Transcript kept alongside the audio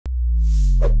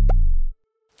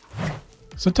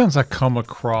Sometimes I come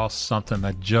across something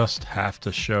I just have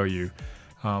to show you.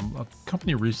 A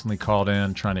company recently called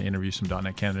in trying to interview some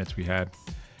 .NET candidates we had,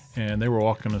 and they were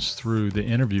walking us through the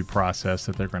interview process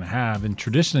that they're going to have. And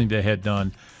traditionally, they had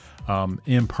done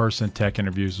in-person tech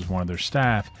interviews with one of their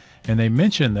staff, and they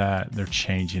mentioned that they're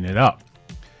changing it up.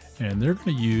 And they're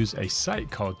going to use a site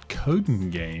called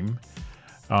Codin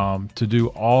to do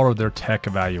all of their tech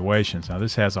evaluations. Now,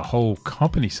 this has a whole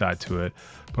company side to it,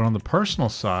 but on the personal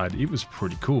side, it was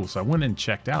pretty cool. So I went and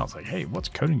checked out. It's like, hey, what's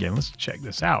Codin? Let's check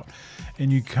this out. And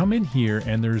you come in here,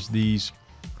 and there's these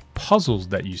puzzles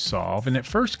that you solve. And at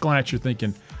first glance, you're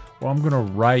thinking, well, I'm going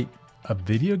to write a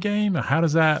video game. How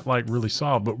does that like really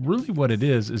solve? But really what it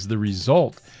is the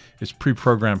result is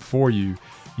pre-programmed for you.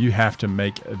 You have to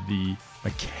make the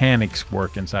mechanics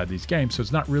work inside these games. So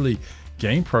it's not really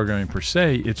game programming per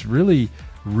se. It's really,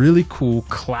 really cool,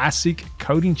 classic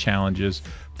coding challenges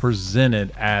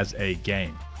presented as a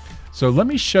game. So let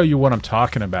me show you what I'm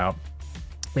talking about.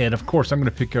 And of course, I'm going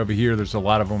to pick over here. There's a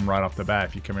lot of them right off the bat.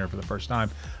 If you come here for the first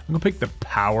time, I'm going to pick the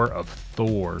power of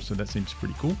Thor. So that seems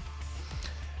pretty cool.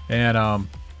 And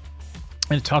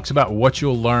it talks about what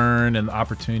you'll learn and the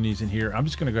opportunities in here. I'm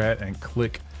just going to go ahead and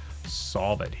click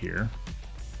solve it here.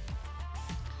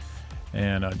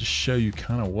 And just show you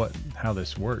kind of how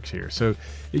this works here. So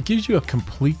it gives you a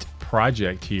complete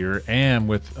project here, and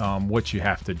with what you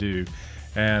have to do,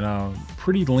 and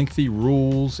pretty lengthy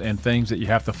rules and things that you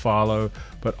have to follow.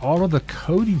 But all of the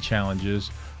coding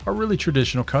challenges are really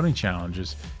traditional coding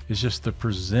challenges. It's just the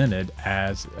presented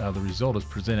as the result is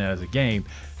presented as a game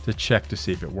to check to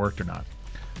see if it worked or not.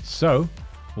 So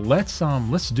let's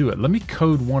do it. Let me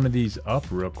code one of these up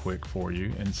real quick for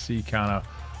you and see kind of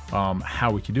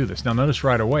how we can do this. Now notice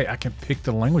right away I can pick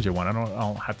the language I want. I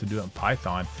don't have to do it in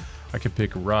Python. I can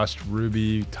pick Rust,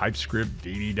 Ruby, TypeScript,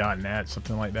 VB.NET,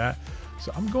 something like that.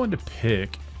 So I'm going to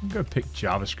pick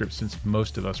JavaScript, since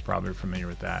most of us probably are familiar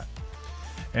with that.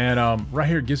 And right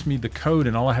here it gives me the code,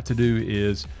 and all I have to do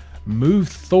is move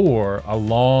Thor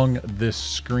along this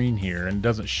screen here. And it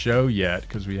doesn't show yet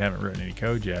because we haven't written any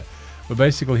code yet. But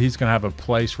basically he's going to have a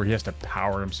place where he has to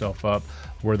power himself up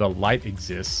where the light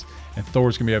exists. And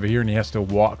Thor's going to be over here, and he has to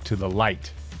walk to the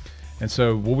light. And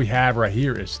so what we have right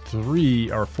here is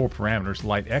 3 or 4 parameters,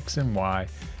 light X and Y,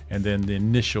 and then the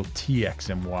initial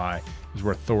TX and Y is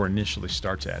where Thor initially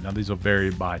starts at. Now these will vary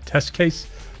by test case,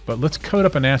 but let's code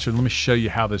up an answer and let me show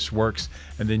you how this works.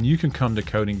 And then you can come to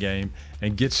Coding Game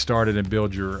and get started and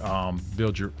build your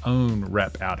own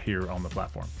rep out here on the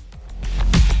platform.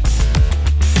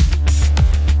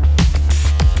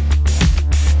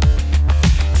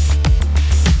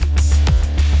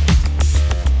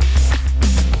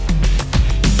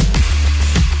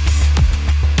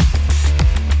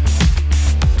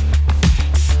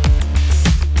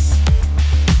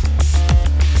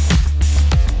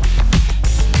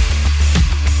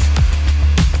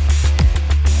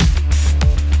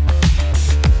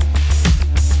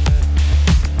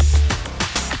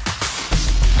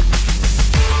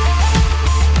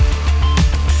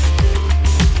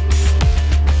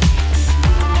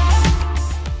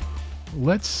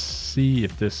 Let's see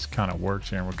if this kind of works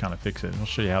here, and we'll kind of fix it. And I'll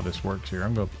show you how this works here.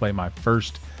 I'm going to play my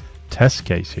first test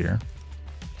case here.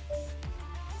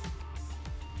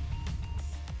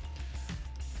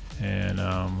 And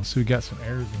let's see, we got some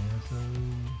errors in here. So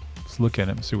let's look at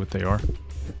it and see what they are.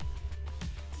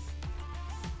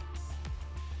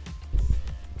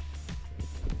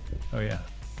 Oh yeah,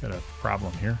 got a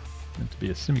problem here. Meant to be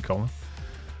a semicolon.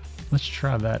 Let's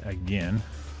try that again.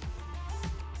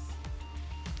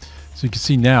 So you can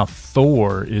see now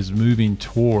Thor is moving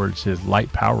towards his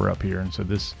light power up here. And so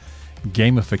this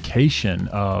gamification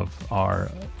of our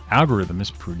algorithm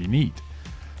is pretty neat.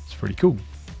 It's pretty cool.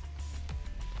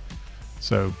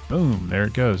 So boom, there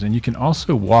it goes. And you can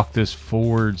also walk this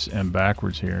forwards and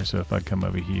backwards here. So if I come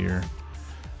over here,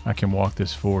 I can walk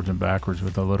this forwards and backwards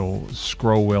with a little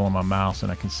scroll wheel on my mouse,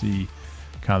 and I can see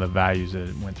kind of the values that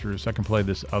it went through. So I can play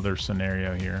this other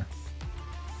scenario here.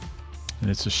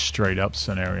 And it's a straight up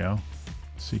scenario.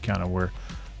 See kind of where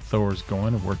Thor's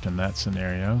going. I've worked in that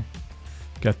scenario.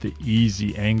 Got the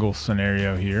easy angle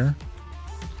scenario here.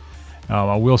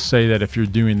 I will say that if you're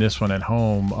doing this one at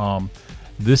home,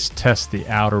 this tests the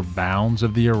outer bounds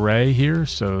of the array here.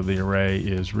 So the array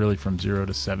is really from 0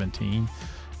 to 17,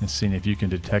 and seeing if you can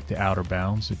detect the outer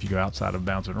bounds. If you go outside of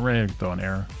bounds of an array, throw an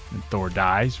error and Thor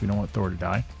dies. We don't want Thor to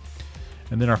die.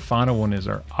 And then our final one is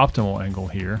our optimal angle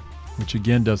here, which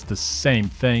again does the same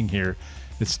thing here.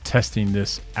 It's testing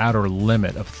this outer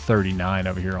limit of 39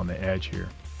 over here on the edge here.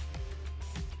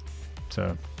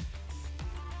 So,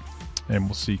 and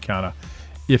we'll see kind of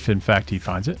if in fact he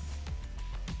finds it.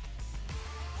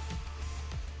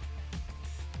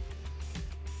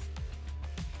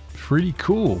 pretty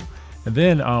cool. And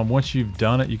then once you've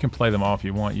done it, you can play them all if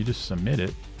you want. You just submit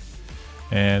it,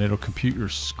 and it'll compute your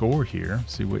score here.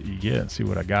 See what you get. See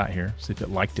what I got here. See if it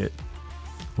liked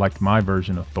my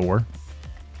version of Thor.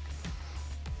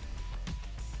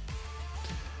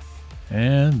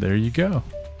 And there you go.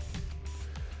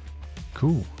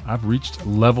 Cool. I've reached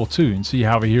level 2. And see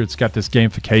how over here it's got this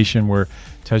gamification where it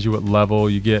tells you what level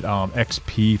you get,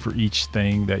 XP for each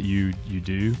thing that you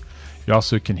do. You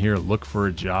also can here look for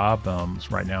a job. So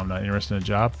right now I'm not interested in a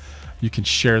job. You can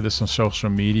share this on social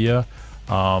media.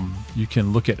 You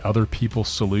can look at other people's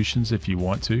solutions if you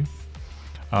want to.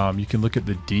 You can look at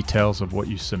the details of what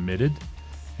you submitted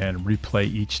and replay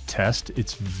each test.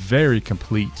 It's very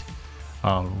complete.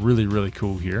 Really, really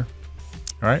cool here.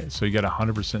 All right, so you got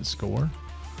 100% score.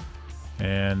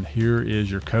 And here is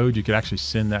your code. You could actually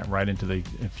send that right into the,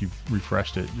 if you've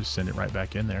refreshed it, just send it right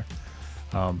back in there.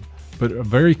 But a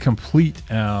very complete,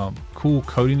 cool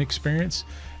coding experience.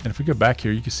 And if we go back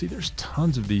here, you can see there's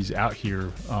tons of these out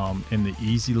here in the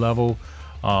easy level,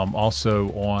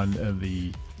 also on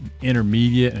the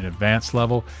intermediate and advanced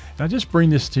level. And I just bring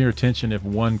this to your attention. If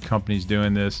one company's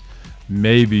doing this,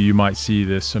 maybe you might see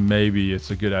this, so maybe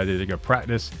it's a good idea to go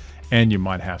practice and you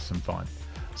might have some fun.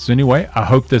 So anyway, I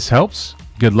hope this helps.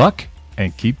 Good luck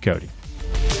and keep coding.